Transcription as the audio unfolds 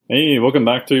Hey, welcome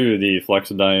back to the Flex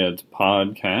Diet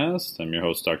podcast. I'm your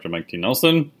host, Dr. Mike T.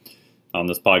 Nelson. On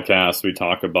this podcast, we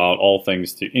talk about all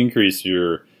things to increase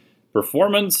your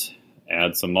performance,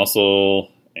 add some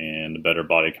muscle, and better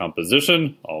body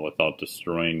composition, all without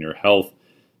destroying your health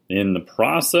in the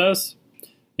process.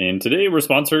 And today we're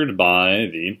sponsored by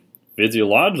the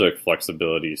Physiologic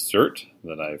Flexibility Cert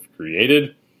that I've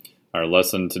created. Our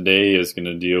lesson today is going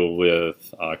to deal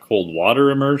with cold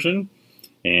water immersion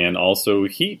and also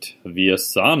heat via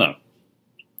sauna.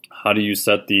 How do you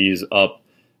set these up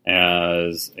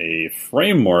as a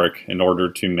framework in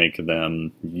order to make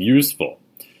them useful?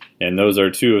 And those are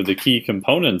two of the key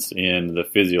components in the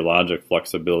Physiologic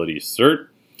Flexibility Cert,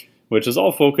 which is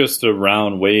all focused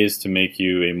around ways to make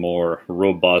you a more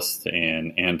robust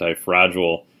and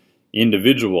anti-fragile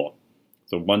individual.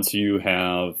 So once you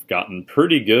have gotten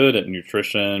pretty good at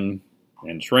nutrition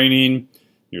and training,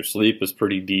 your sleep is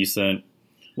pretty decent,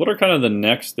 what are kind of the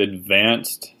next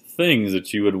advanced things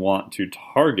that you would want to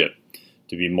target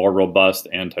to be more robust,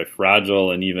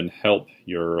 anti-fragile, and even help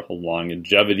your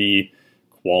longevity,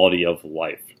 quality of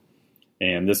life?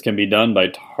 And this can be done by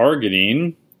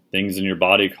targeting things in your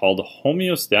body called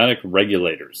homeostatic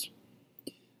regulators.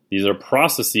 These are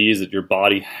processes that your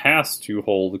body has to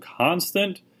hold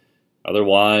constant,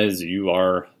 otherwise you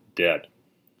are dead.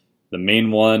 The main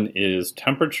one is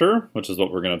temperature, which is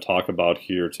what we're going to talk about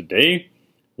here today.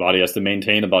 Body has to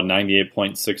maintain about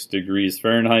 98.6 degrees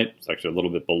Fahrenheit. It's actually a little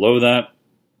bit below that.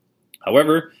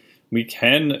 However, we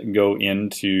can go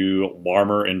into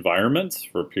warmer environments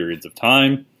for periods of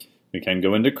time. We can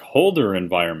go into colder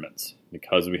environments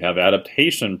because we have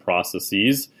adaptation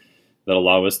processes that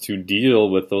allow us to deal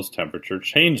with those temperature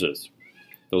changes.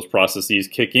 Those processes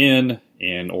kick in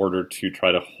order to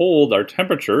try to hold our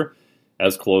temperature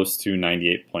as close to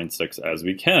 98.6 as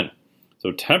we can.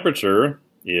 So temperature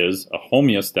is a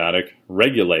homeostatic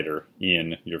regulator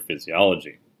in your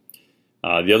physiology.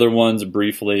 The other ones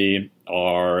briefly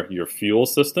are your fuel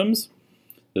systems.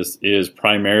 This is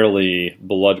primarily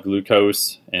blood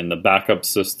glucose and the backup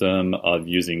system of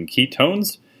using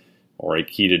ketones or a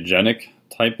ketogenic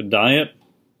type of diet.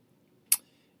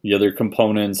 The other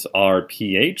components are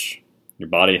pH. Your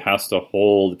body has to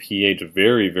hold pH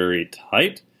very, very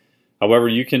tight. However,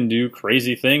 you can do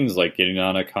crazy things like getting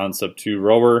on a Concept 2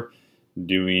 rower,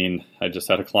 I just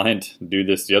had a client do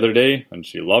this the other day and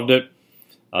she loved it.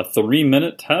 A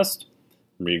 3-minute test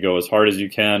where you go as hard as you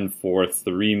can for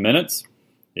 3 minutes.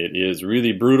 It is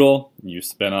really brutal. You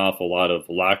spin off a lot of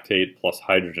lactate plus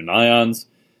hydrogen ions.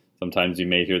 Sometimes you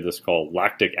may hear this called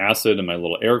lactic acid in my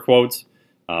little air quotes,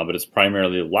 but it's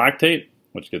primarily lactate,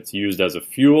 which gets used as a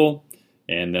fuel,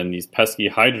 and then these pesky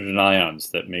hydrogen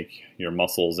ions that make your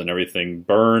muscles and everything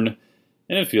burn,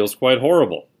 and it feels quite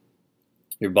horrible.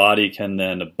 Your body can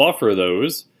then buffer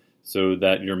those so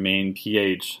that your main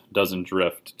pH doesn't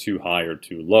drift too high or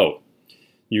too low.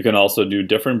 You can also do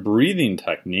different breathing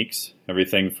techniques,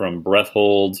 everything from breath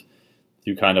holds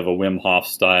to kind of a Wim Hof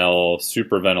style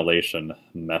superventilation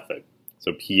method.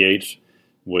 So pH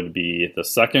would be the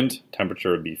second, temperature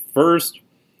would be first,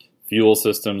 fuel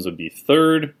systems would be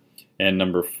third, and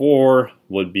number 4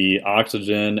 would be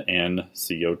oxygen and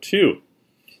CO2.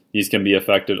 These can be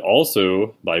affected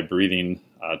also by breathing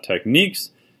techniques,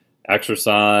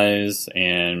 exercise,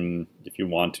 and if you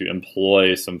want to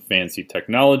employ some fancy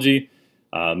technology,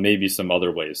 maybe some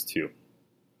other ways too.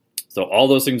 So all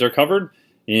those things are covered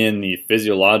in the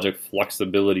Physiologic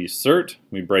Flexibility Cert.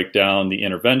 We break down the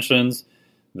interventions,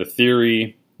 the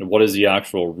theory, what is the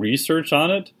actual research on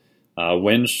it,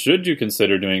 when should you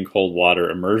consider doing cold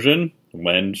water immersion,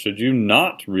 when should you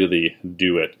not really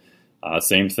do it.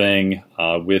 Same thing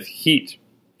with heat,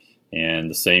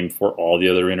 and the same for all the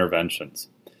other interventions.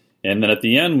 And then at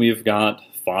the end, we've got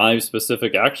 5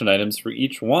 specific action items for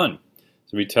each one.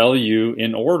 So we tell you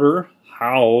in order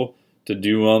how to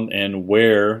do them and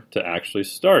where to actually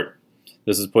start.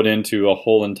 This is put into a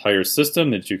whole entire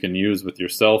system that you can use with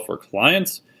yourself or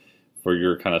clients for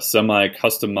your kind of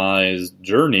semi-customized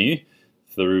journey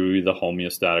through the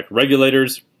homeostatic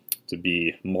regulators to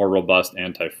be more robust,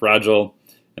 anti-fragile.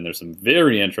 And there's some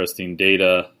very interesting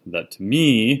data that, to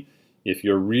me, if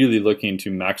you're really looking to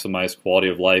maximize quality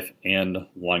of life and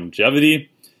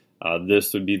longevity,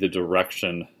 this would be the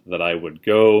direction that I would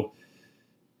go.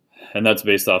 And that's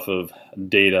based off of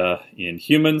data in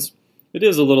humans. It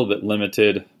is a little bit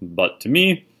limited, but to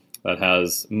me, that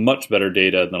has much better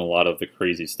data than a lot of the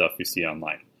crazy stuff you see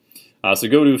online. So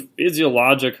go to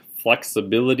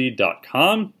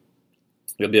physiologicflexibility.com.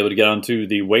 You'll be able to get onto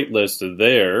the wait list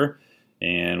there,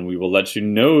 and we will let you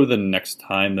know the next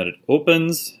time that it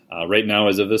opens. Right now,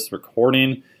 as of this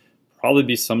recording, probably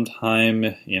be sometime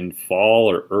in fall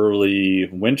or early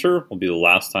winter. Will be the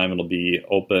last time it'll be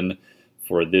open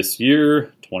for this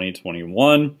year,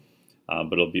 2021,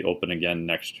 but it'll be open again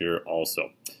next year also.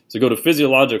 So go to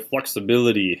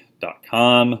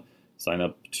physiologicflexibility.com, sign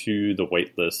up to the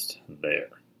waitlist there.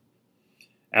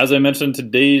 As I mentioned,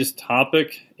 today's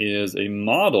topic is a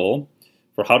model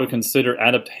for how to consider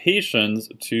adaptations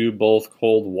to both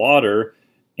cold water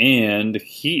and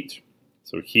heat.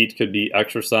 So heat could be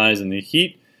exercise in the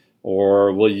heat,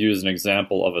 or we'll use an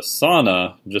example of a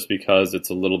sauna just because it's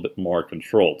a little bit more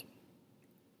controlled.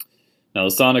 Now,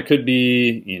 the sauna could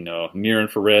be, near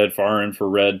infrared, far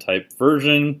infrared type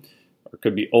version, or it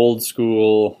could be old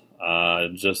school,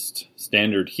 just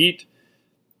standard heat.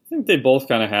 I think they both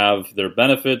kind of have their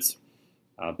benefits.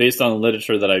 Based on the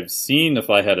literature that I've seen, if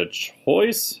I had a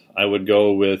choice, I would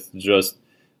go with just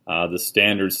the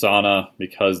standard sauna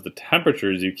because the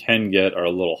temperatures you can get are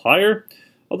a little higher,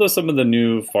 although some of the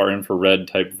new far infrared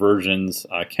type versions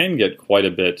can get quite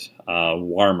a bit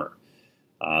warmer.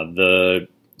 The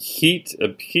heat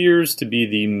appears to be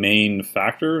the main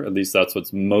factor, at least that's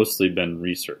what's mostly been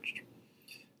researched.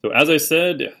 So as I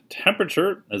said,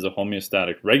 temperature is a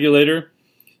homeostatic regulator,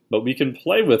 but we can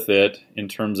play with it in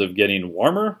terms of getting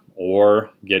warmer or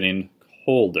getting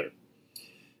colder.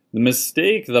 The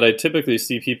mistake that I typically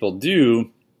see people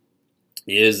do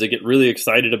is they get really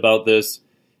excited about this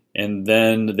and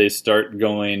then they start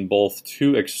going both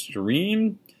too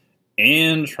extreme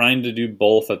and trying to do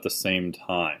both at the same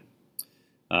time.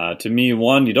 To me,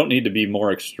 one, you don't need to be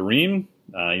more extreme.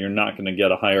 You're not going to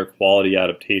get a higher quality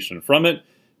adaptation from it,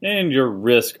 and your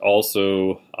risk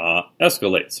also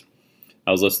escalates.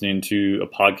 I was listening to a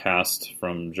podcast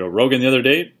from Joe Rogan the other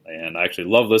day, and I actually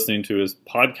love listening to his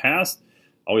podcast.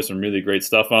 Always some really great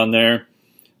stuff on there.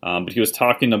 But he was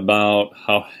talking about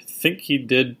how I think he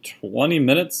did 20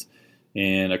 minutes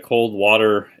in a cold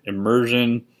water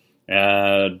immersion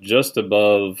at just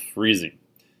above freezing.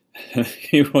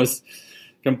 He was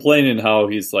complaining how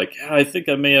he's like, I think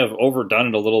I may have overdone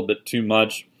it a little bit too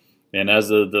much. And as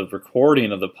of the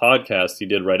recording of the podcast he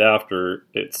did right after,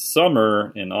 it's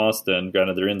summer in Austin,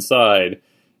 granted they're inside,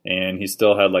 and he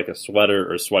still had like a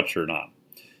sweater or sweatshirt on.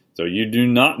 So you do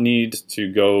not need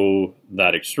to go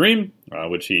that extreme,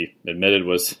 which he admitted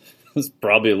was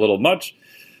probably a little much.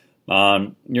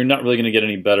 You're not really going to get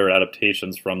any better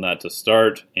adaptations from that to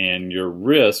start, and your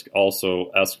risk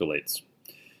also escalates.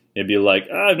 It'd be like,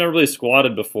 I've never really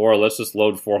squatted before, let's just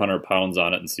load 400 pounds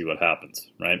on it and see what happens,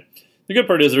 right? The good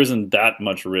part is there isn't that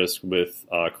much risk with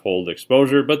cold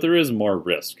exposure, but there is more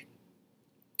risk.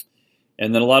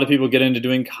 And then a lot of people get into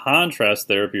doing contrast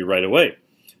therapy right away,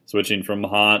 switching from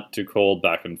hot to cold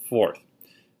back and forth.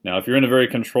 Now, if you're in a very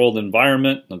controlled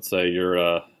environment, let's say you're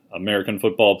an American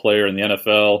football player in the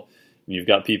NFL, and you've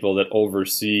got people that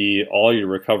oversee all your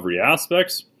recovery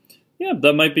aspects, yeah,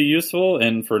 that might be useful.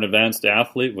 And for an advanced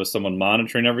athlete with someone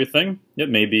monitoring everything, it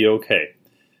may be okay.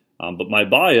 But my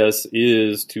bias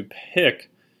is to pick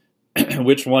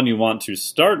which one you want to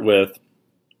start with,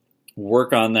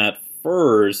 work on that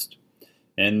first,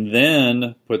 and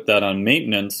then put that on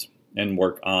maintenance and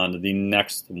work on the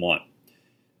next one.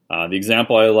 The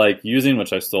example I like using,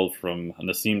 which I stole from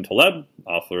Nassim Taleb,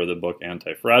 author of the book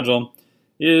Anti-Fragile,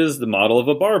 is the model of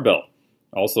a barbell.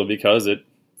 Also because it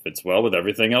fits well with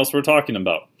everything else we're talking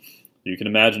about. You can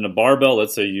imagine a barbell.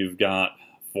 Let's say you've got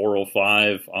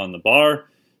 405 on the bar.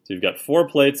 So you've got 4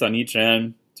 plates on each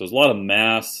end. So there's a lot of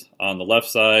mass on the left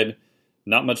side,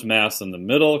 not much mass in the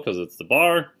middle because it's the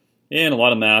bar, and a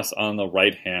lot of mass on the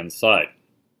right-hand side.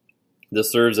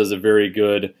 This serves as a very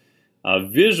good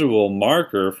visual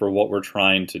marker for what we're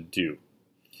trying to do.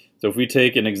 So if we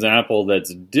take an example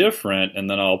that's different, and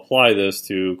then I'll apply this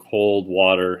to cold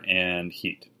water and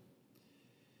heat.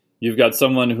 You've got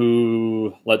someone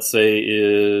who, let's say,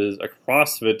 is a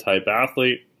CrossFit type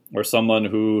athlete, or someone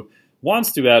who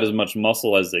wants to add as much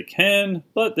muscle as they can,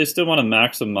 but they still want to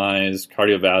maximize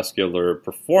cardiovascular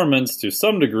performance to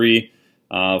some degree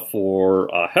for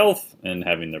health and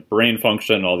having their brain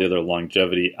function and all the other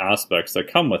longevity aspects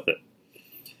that come with it.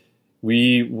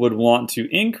 We would want to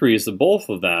increase both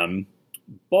of them,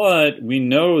 but we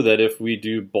know that if we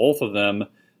do both of them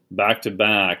back to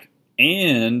back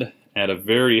and at a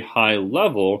very high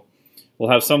level, we'll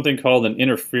have something called an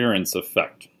interference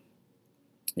effect.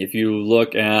 If you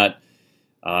look at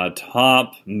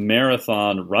top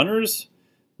marathon runners,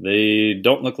 they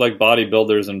don't look like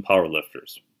bodybuilders and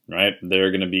powerlifters, right? They're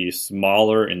going to be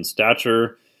smaller in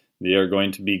stature. They are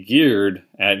going to be geared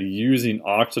at using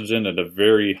oxygen at a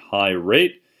very high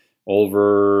rate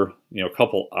over, a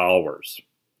couple hours.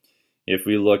 If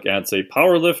we look at, say,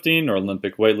 powerlifting or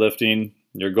Olympic weightlifting,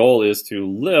 your goal is to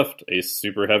lift a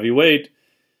super heavy weight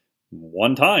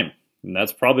one time. And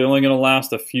that's probably only going to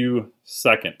last a few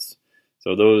seconds.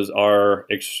 So those are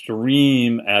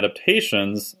extreme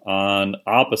adaptations on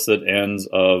opposite ends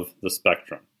of the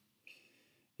spectrum.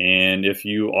 And if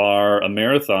you are a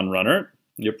marathon runner,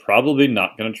 you're probably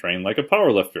not going to train like a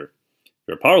power lifter. If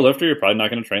you're a power lifter, you're probably not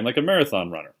going to train like a marathon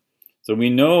runner. So we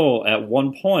know at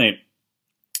one point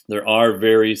there are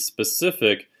very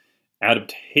specific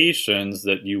adaptations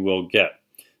that you will get.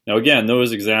 Now again,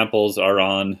 those examples are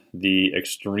on the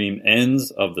extreme ends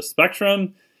of the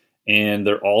spectrum, and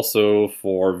they're also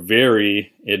for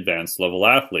very advanced level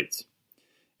athletes.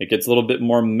 It gets a little bit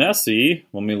more messy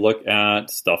when we look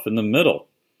at stuff in the middle.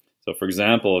 So for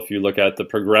example, if you look at the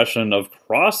progression of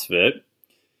CrossFit,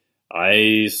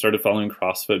 I started following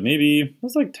CrossFit maybe, it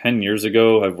was like 10 years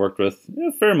ago. I've worked with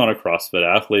a fair amount of CrossFit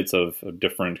athletes of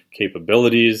different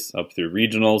capabilities up through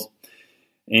regionals.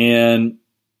 And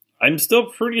I'm still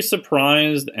pretty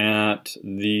surprised at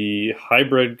the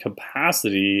hybrid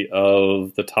capacity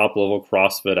of the top level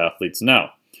CrossFit athletes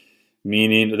now.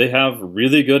 Meaning they have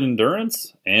really good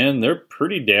endurance and they're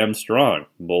pretty damn strong,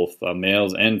 both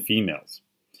males and females.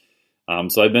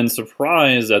 So I've been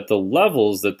surprised at the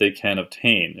levels that they can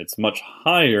obtain. It's much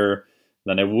higher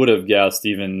than I would have guessed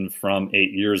even from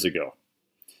 8 years ago.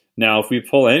 Now, if we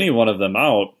pull any one of them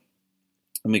out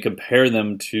and we compare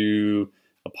them to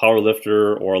a power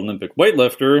lifter or Olympic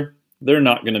weightlifter, they're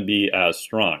not going to be as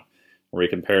strong. Or we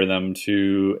compare them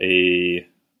to a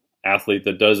athlete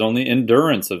that does only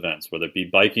endurance events, whether it be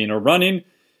biking or running,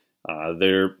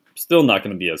 they're still not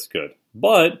going to be as good.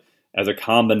 But as a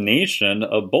combination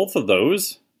of both of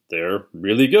those, they're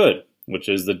really good, which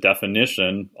is the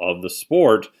definition of the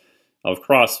sport of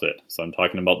CrossFit. So I'm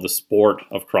talking about the sport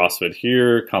of CrossFit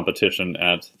here, competition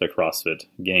at the CrossFit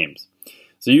Games.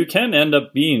 So you can end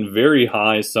up being very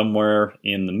high somewhere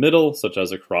in the middle, such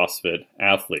as a CrossFit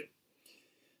athlete.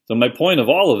 So my point of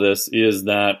all of this is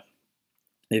that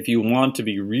if you want to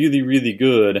be really, really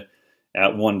good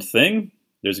at one thing,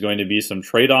 there's going to be some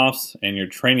trade-offs, and your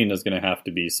training is going to have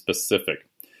to be specific.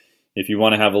 If you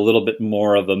want to have a little bit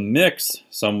more of a mix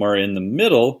somewhere in the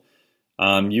middle,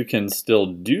 you can still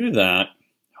do that.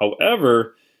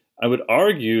 However, I would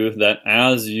argue that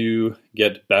as you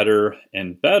get better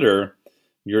and better,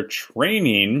 your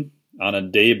training on a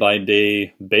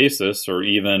day-by-day basis, or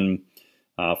even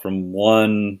from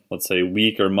one, let's say,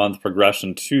 week or month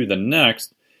progression to the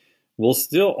next, will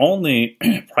still only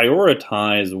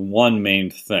prioritize one main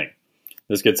thing.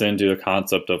 This gets into the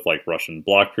concept of like Russian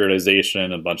block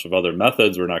periodization, a bunch of other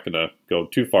methods. We're not going to go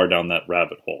too far down that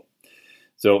rabbit hole.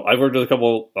 So I've worked with a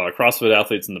couple CrossFit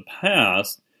athletes in the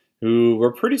past who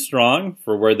were pretty strong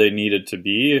for where they needed to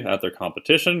be at their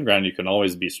competition. Granted, you can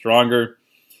always be stronger.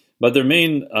 But their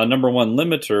main number one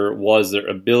limiter was their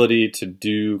ability to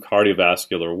do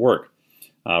cardiovascular work.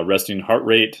 Resting heart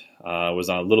rate was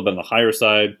on a little bit on the higher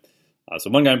side. So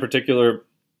one guy in particular,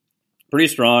 pretty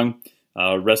strong.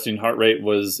 Resting heart rate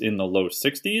was in the low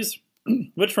 60s,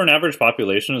 which for an average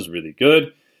population is really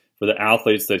good. For the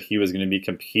athletes that he was going to be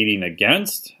competing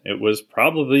against, it was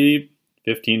probably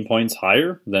 15 points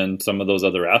higher than some of those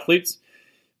other athletes.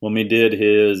 When we did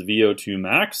his VO2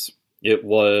 max, it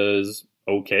was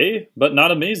okay, but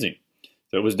not amazing.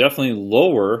 So it was definitely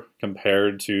lower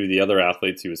compared to the other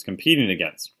athletes he was competing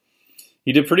against.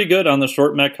 He did pretty good on the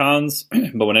short Metcons,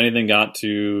 but when anything got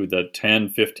to the 10,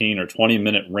 15, or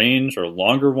 20-minute range or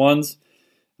longer ones,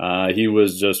 he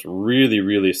was just really,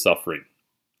 really suffering.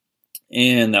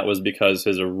 And that was because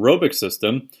his aerobic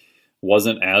system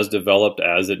wasn't as developed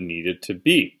as it needed to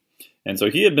be. And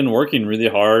so he had been working really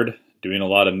hard, doing a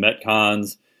lot of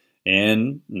Metcons,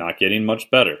 and not getting much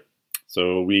better.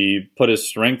 So we put his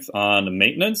strength on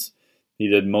maintenance. He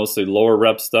did mostly lower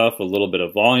rep stuff, a little bit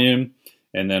of volume.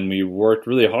 And then we worked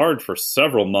really hard for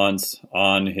several months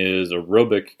on his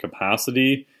aerobic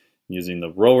capacity using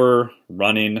the rower,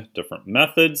 running, different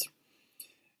methods.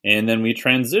 And then we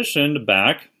transitioned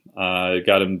back,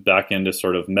 got him back into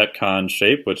sort of Metcon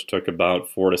shape, which took about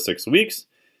 4 to 6 weeks.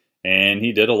 And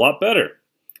he did a lot better.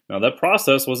 Now that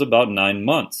process was about 9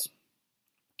 months.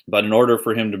 But in order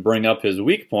for him to bring up his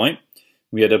weak point,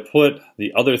 we had to put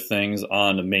the other things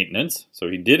on maintenance. So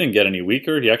he didn't get any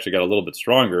weaker. He actually got a little bit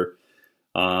stronger.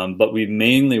 But we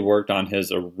mainly worked on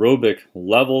his aerobic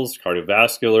levels,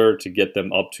 cardiovascular, to get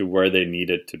them up to where they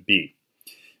needed to be.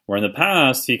 Where in the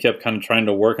past, he kept kind of trying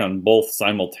to work on both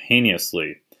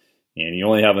simultaneously. And you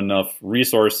only have enough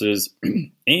resources,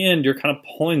 and you're kind of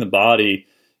pulling the body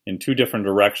in two different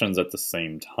directions at the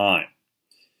same time.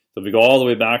 So if we go all the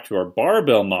way back to our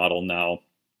barbell model now,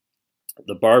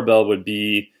 the barbell would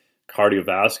be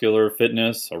cardiovascular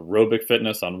fitness, aerobic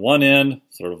fitness on one end,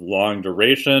 sort of long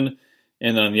duration,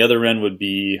 and then on the other end would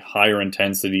be higher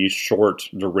intensity, short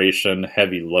duration,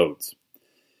 heavy loads.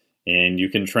 And you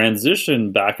can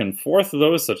transition back and forth of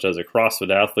those, such as a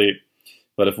CrossFit athlete.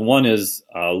 But if one is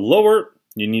lower,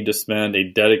 you need to spend a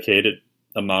dedicated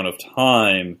amount of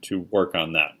time to work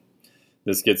on that.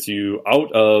 This gets you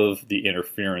out of the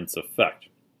interference effect.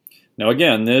 Now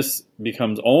again, this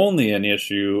becomes only an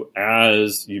issue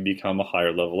as you become a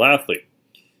higher level athlete.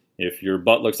 If your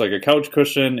butt looks like a couch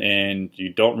cushion and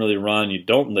you don't really run, you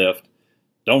don't lift,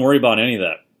 don't worry about any of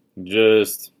that.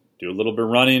 Just do a little bit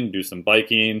of running, do some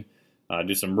biking,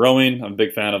 do some rowing. I'm a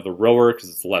big fan of the rower because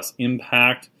it's less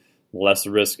impact, less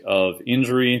risk of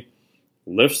injury.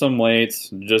 Lift some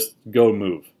weights, just go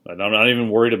move. I'm not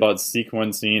even worried about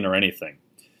sequencing or anything.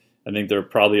 I think there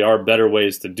probably are better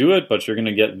ways to do it, but you're going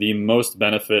to get the most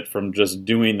benefit from just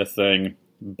doing the thing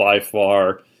by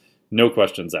far, no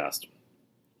questions asked.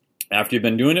 After you've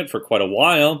been doing it for quite a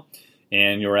while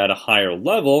and you're at a higher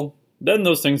level, then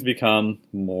those things become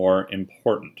more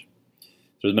important.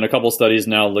 There's been a couple studies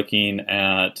now looking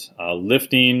at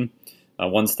lifting.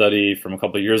 One study from a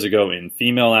couple of years ago in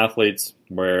female athletes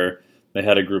where they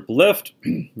had a group lift.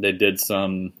 They did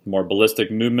some more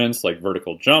ballistic movements like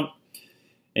vertical jump.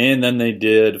 And then they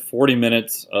did 40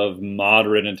 minutes of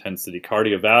moderate intensity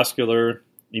cardiovascular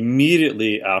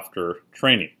immediately after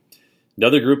training. The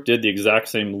other group did the exact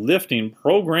same lifting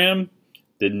program,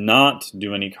 did not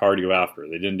do any cardio after.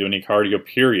 They didn't do any cardio,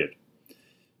 period.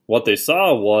 What they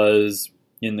saw was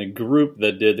in the group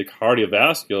that did the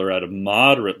cardiovascular at a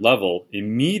moderate level,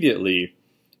 immediately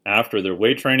after their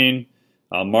weight training,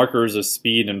 markers of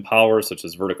speed and power, such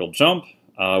as vertical jump,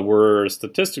 were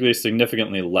statistically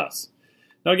significantly less.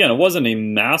 Now, again, it wasn't a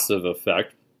massive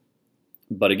effect,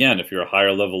 but again, if you're a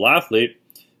higher level athlete,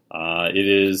 it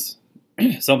is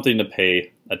something to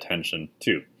pay attention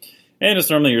to. And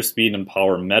it's normally your speed and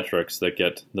power metrics that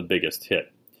get the biggest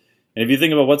hit. And if you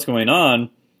think about what's going on,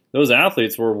 those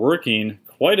athletes were working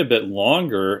quite a bit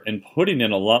longer and putting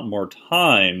in a lot more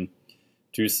time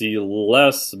to see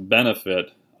less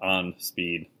benefit on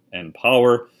speed and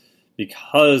power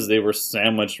because they were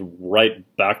sandwiched right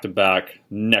back to back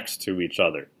next to each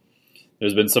other.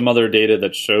 There's been some other data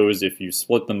that shows if you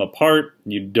split them apart,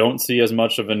 you don't see as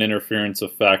much of an interference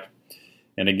effect.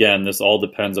 And again, this all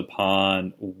depends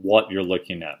upon what you're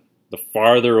looking at. The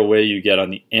farther away you get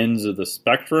on the ends of the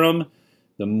spectrum,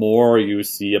 the more you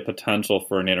see a potential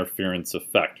for an interference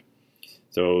effect.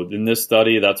 So in this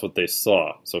study, that's what they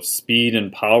saw. So speed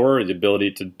and power, the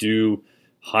ability to do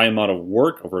high amount of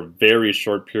work over a very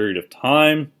short period of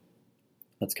time.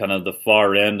 That's kind of the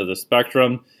far end of the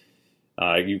spectrum.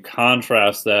 You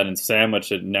contrast that and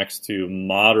sandwich it next to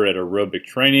moderate aerobic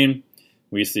training,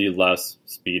 we see less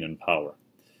speed and power.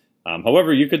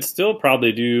 However, you could still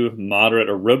probably do moderate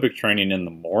aerobic training in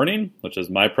the morning, which is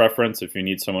my preference if you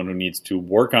need someone who needs to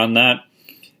work on that,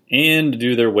 and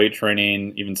do their weight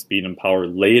training, even speed and power,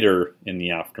 later in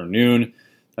the afternoon.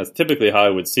 That's typically how I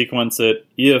would sequence it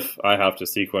if I have to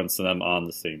sequence them on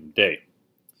the same day.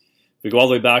 If we go all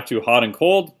the way back to hot and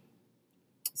cold,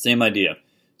 same idea.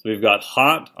 So we've got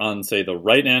hot on, say, the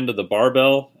right end of the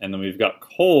barbell, and then we've got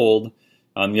cold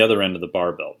on the other end of the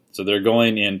barbell. So they're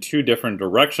going in two different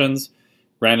directions.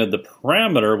 Granted, the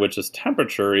parameter, which is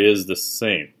temperature, is the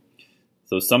same.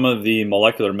 So some of the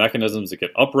molecular mechanisms that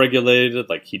get upregulated,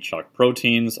 like heat shock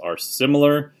proteins, are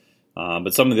similar,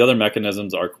 but some of the other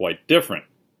mechanisms are quite different.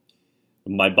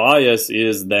 My bias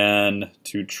is then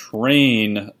to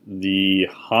train the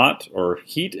hot or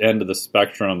heat end of the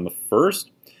spectrum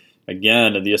first.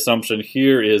 Again, the assumption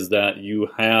here is that you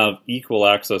have equal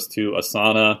access to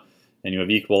asana and you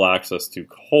have equal access to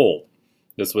cold.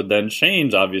 This would then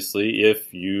change, obviously,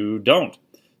 if you don't.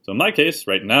 So in my case,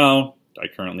 right now, I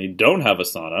currently don't have a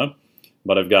sauna,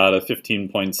 but I've got a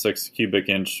 15.6 cubic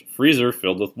inch freezer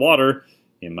filled with water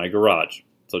in my garage.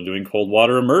 So doing cold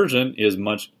water immersion is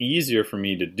much easier for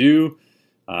me to do.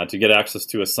 To get access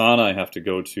to a sauna, I have to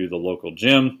go to the local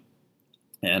gym.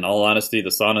 And in all honesty, the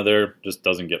sauna there just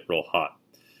doesn't get real hot.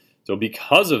 So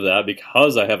because of that,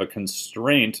 because I have a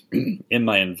constraint in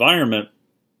my environment,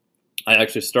 I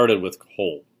actually started with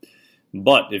cold.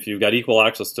 But if you've got equal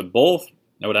access to both,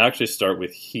 I would actually start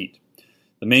with heat.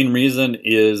 The main reason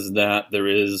is that there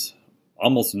is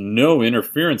almost no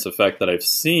interference effect that I've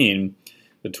seen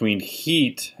between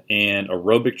heat and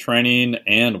aerobic training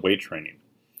and weight training.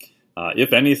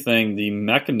 If anything, the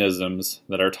mechanisms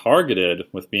that are targeted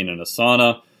with being in a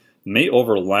sauna may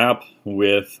overlap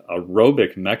with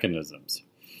aerobic mechanisms.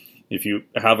 If you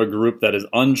have a group that is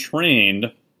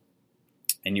untrained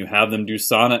and you have them do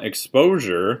sauna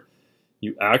exposure,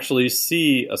 you actually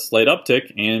see a slight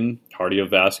uptick in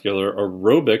cardiovascular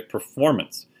aerobic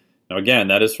performance. Now again,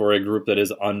 that is for a group that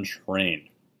is untrained.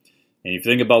 And if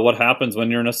you think about what happens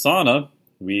when you're in a sauna,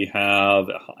 we have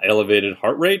elevated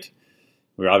heart rate.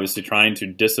 We're obviously trying to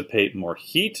dissipate more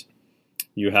heat.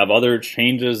 You have other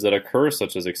changes that occur,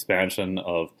 such as expansion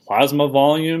of plasma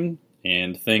volume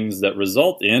and things that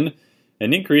result in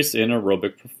an increase in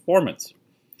aerobic performance.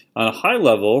 On a high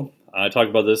level, I talk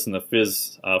about this in the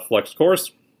Phys Flex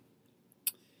course.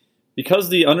 Because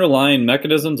the underlying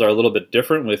mechanisms are a little bit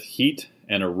different with heat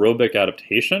and aerobic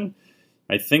adaptation,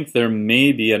 I think there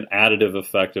may be an additive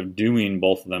effect of doing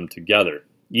both of them together,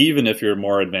 even if you're a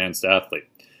more advanced athlete.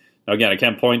 Now again, I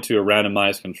can't point to a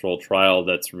randomized controlled trial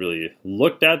that's really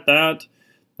looked at that.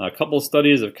 A couple of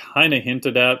studies have kind of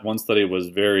hinted at. One study was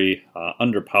very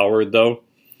underpowered though.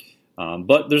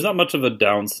 But there's not much of a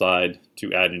downside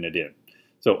to adding it in.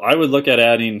 So I would look at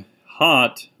adding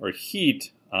hot or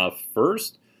heat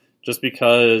first, just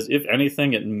because if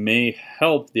anything, it may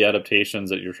help the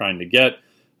adaptations that you're trying to get.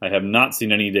 I have not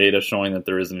seen any data showing that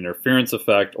there is an interference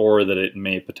effect or that it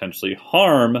may potentially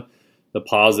harm the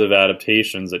positive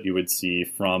adaptations that you would see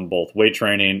from both weight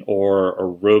training or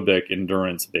aerobic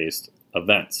endurance-based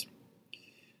events.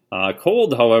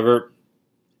 Cold, however,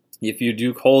 if you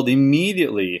do cold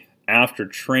immediately after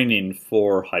training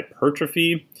for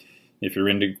hypertrophy, if you're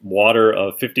into water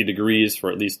of 50 degrees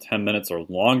for at least 10 minutes or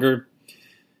longer,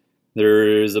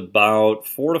 there's about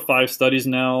 4 to 5 studies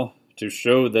now to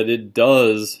show that it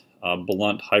does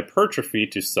blunt hypertrophy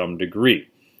to some degree.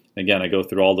 Again, I go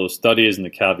through all those studies and the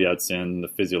caveats in the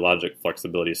Physiologic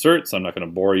Flexibility Cert, so I'm not going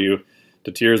to bore you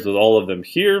to tears with all of them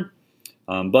here.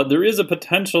 But there is a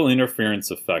potential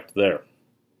interference effect there.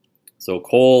 So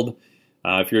cold,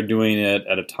 if you're doing it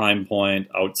at a time point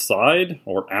outside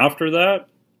or after that,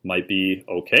 might be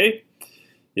okay.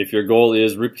 If your goal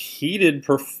is repeated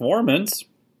performance,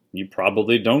 you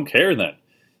probably don't care then.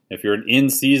 If you're an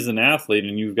in-season athlete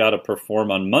and you've got to perform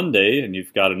on Monday and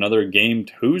you've got another game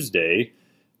Tuesday,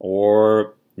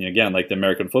 or again, like the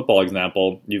American football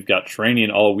example, you've got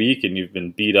training all week and you've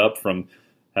been beat up from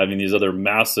having these other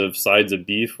massive sides of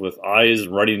beef with eyes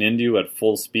running into you at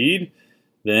full speed,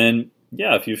 then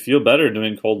yeah, if you feel better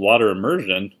doing cold water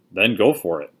immersion, then go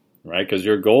for it, right? Because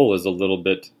your goal is a little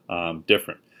bit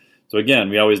different. So again,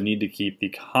 we always need to keep the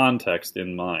context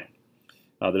in mind.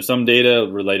 There's some data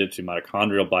related to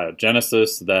mitochondrial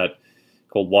biogenesis that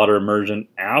cold water immersion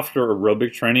after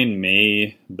aerobic training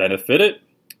may benefit it.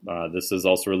 This is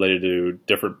also related to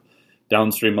different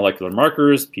downstream molecular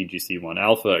markers, PGC1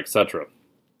 alpha, etc.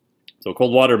 So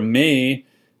cold water may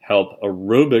help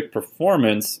aerobic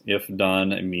performance if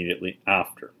done immediately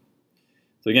after.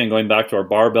 So again, going back to our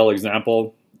barbell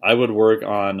example, I would work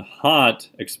on hot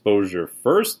exposure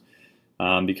first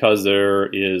because there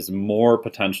is more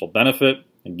potential benefit.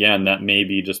 Again, that may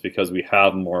be just because we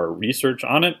have more research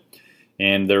on it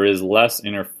and there is less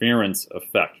interference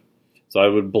effect. So I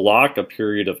would block a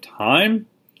period of time,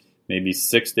 maybe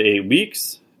 6 to 8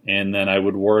 weeks, and then I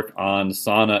would work on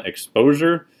sauna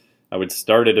exposure. I would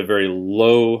start at a very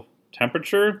low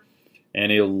temperature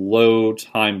and a low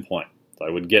time point. So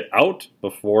I would get out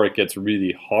before it gets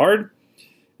really hard,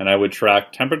 and I would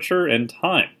track temperature and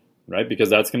time, right?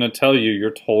 Because that's going to tell you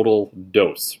your total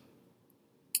dose.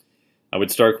 I would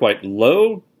start quite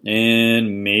low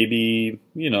and maybe,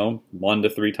 1 to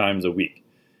 3 times a week.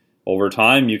 Over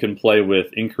time, you can play with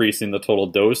increasing the total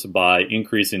dose by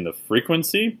increasing the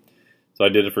frequency. So I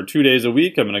did it for 2 days a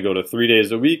week. I'm going to go to 3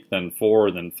 days a week, then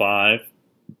 4, then 5,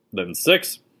 then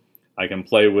 6. I can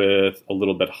play with a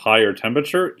little bit higher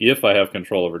temperature if I have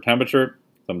control over temperature.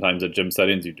 Sometimes at gym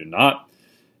settings you do not.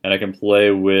 And I can play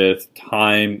with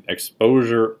time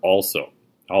exposure also,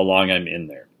 how long I'm in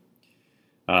there.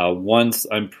 Once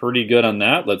I'm pretty good on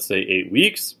that, let's say 8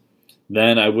 weeks,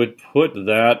 then I would put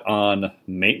that on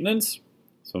maintenance,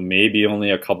 so maybe only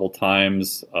a couple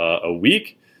times a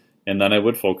week, and then I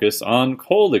would focus on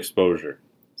cold exposure,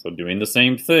 so doing the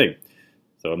same thing.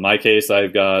 So in my case,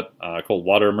 I've got cold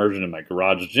water immersion in my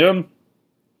garage gym.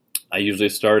 I usually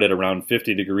start at around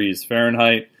 50 degrees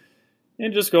Fahrenheit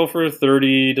and just go for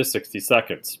 30 to 60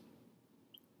 seconds.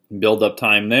 Build up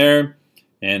time there,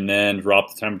 and then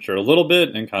drop the temperature a little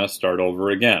bit and kind of start over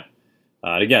again.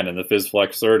 Again, in the PhysFlex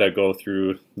Cert, I go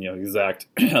through exact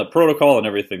protocol and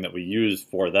everything that we use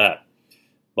for that.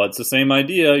 But it's the same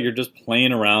idea, you're just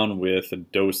playing around with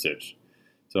dosage.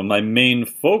 So my main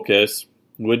focus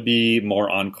would be more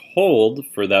on cold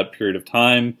for that period of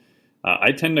time.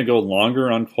 I tend to go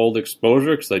longer on cold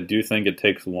exposure because I do think it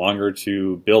takes longer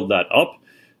to build that up.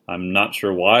 I'm not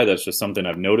sure why, that's just something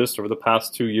I've noticed over the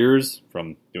past 2 years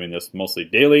from doing this mostly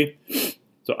daily.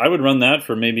 So I would run that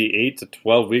for maybe 8 to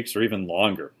 12 weeks or even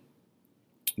longer.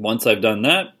 Once I've done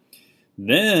that,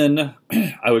 then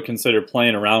I would consider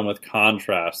playing around with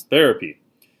contrast therapy.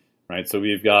 Right? So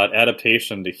we've got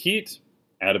adaptation to heat,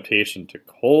 adaptation to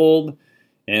cold,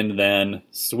 and then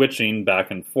switching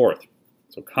back and forth.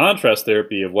 So contrast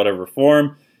therapy of whatever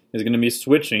form is going to be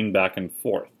switching back and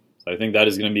forth. So I think that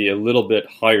is going to be a little bit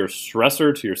higher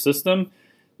stressor to your system.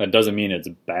 That doesn't mean it's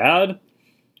bad.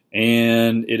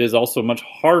 And it is also much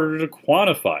harder to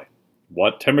quantify.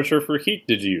 What temperature for heat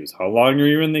did you use? How long were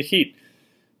you in the heat?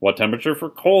 What temperature for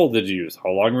cold did you use? How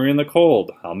long were you in the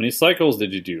cold? How many cycles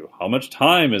did you do? How much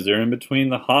time is there in between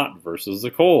the hot versus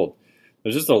the cold?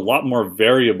 There's just a lot more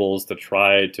variables to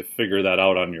try to figure that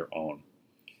out on your own.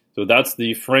 So that's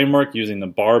the framework using the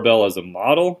barbell as a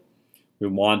model. We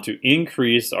want to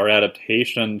increase our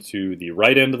adaptation to the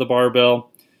right end of the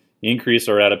barbell, increase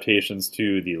our adaptations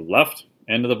to the left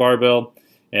end of the barbell,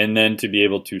 and then to be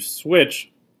able to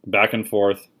switch back and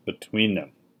forth between them.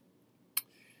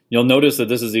 You'll notice that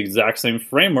this is the exact same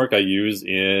framework I use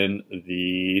in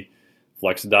the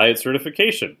Flex Diet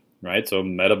certification, right? So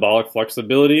metabolic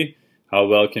flexibility, how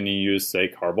well can you use, say,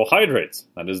 carbohydrates?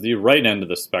 That is the right end of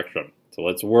the spectrum. So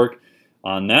let's work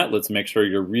on that. Let's make sure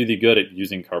you're really good at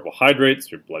using carbohydrates,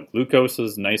 your blood glucose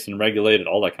is nice and regulated,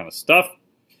 all that kind of stuff.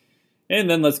 And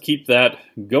then let's keep that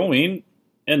going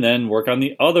and then work on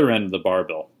the other end of the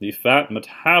barbell, the fat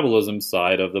metabolism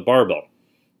side of the barbell.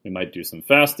 We might do some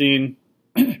fasting,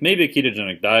 maybe a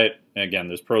ketogenic diet. Again,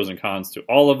 there's pros and cons to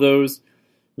all of those.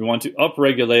 We want to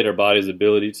upregulate our body's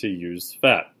ability to use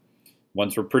fat.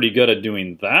 Once we're pretty good at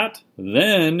doing that,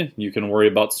 then you can worry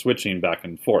about switching back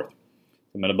and forth.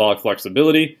 So metabolic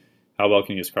flexibility, how well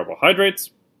can you use carbohydrates?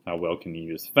 How well can you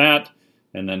use fat?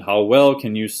 And then how well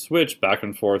can you switch back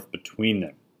and forth between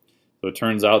them? So it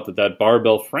turns out that that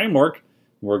barbell framework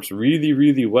works really,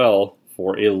 really well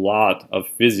for a lot of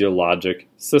physiologic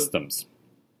systems.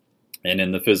 And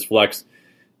in the PhysFlex,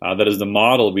 that is the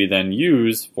model we then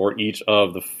use for each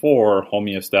of the 4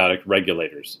 homeostatic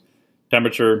regulators: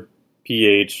 temperature,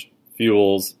 pH,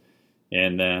 fuels,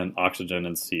 and then oxygen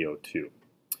and CO2.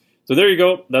 So there you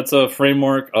go. That's a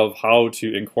framework of how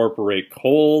to incorporate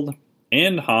cold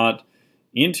and hot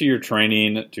into your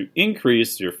training to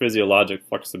increase your physiologic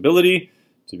flexibility,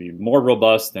 to be more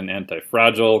robust and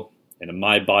anti-fragile, and in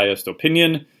my biased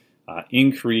opinion,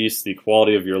 increase the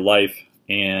quality of your life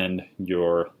and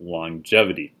your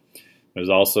longevity. There's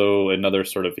also another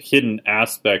sort of hidden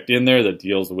aspect in there that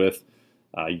deals with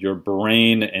your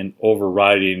brain and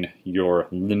overriding your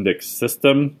limbic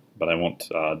system, but I won't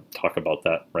talk about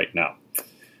that right now.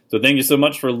 So thank you so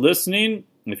much for listening.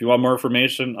 If you want more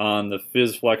information on the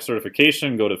PhysFlex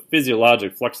certification, go to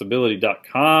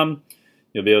physiologicflexibility.com.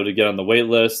 You'll be able to get on the wait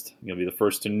list. You'll be the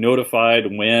first to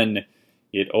notified when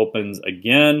it opens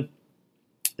again.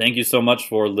 Thank you so much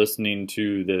for listening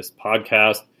to this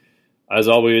podcast. As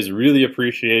always, really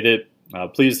appreciate it.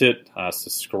 Please hit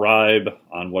subscribe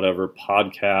on whatever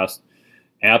podcast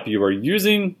app you are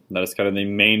using. That is kind of the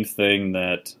main thing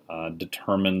that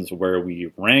determines where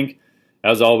we rank.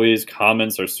 As always,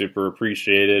 comments are super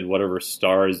appreciated, whatever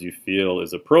stars you feel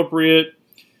is appropriate.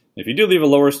 If you do leave a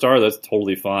lower star, that's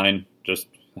totally fine. Just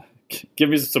give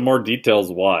me some more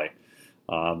details why.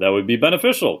 That would be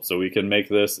beneficial so we can make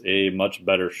this a much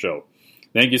better show.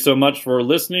 Thank you so much for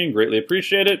listening. Greatly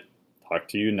appreciate it. Talk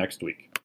to you next week.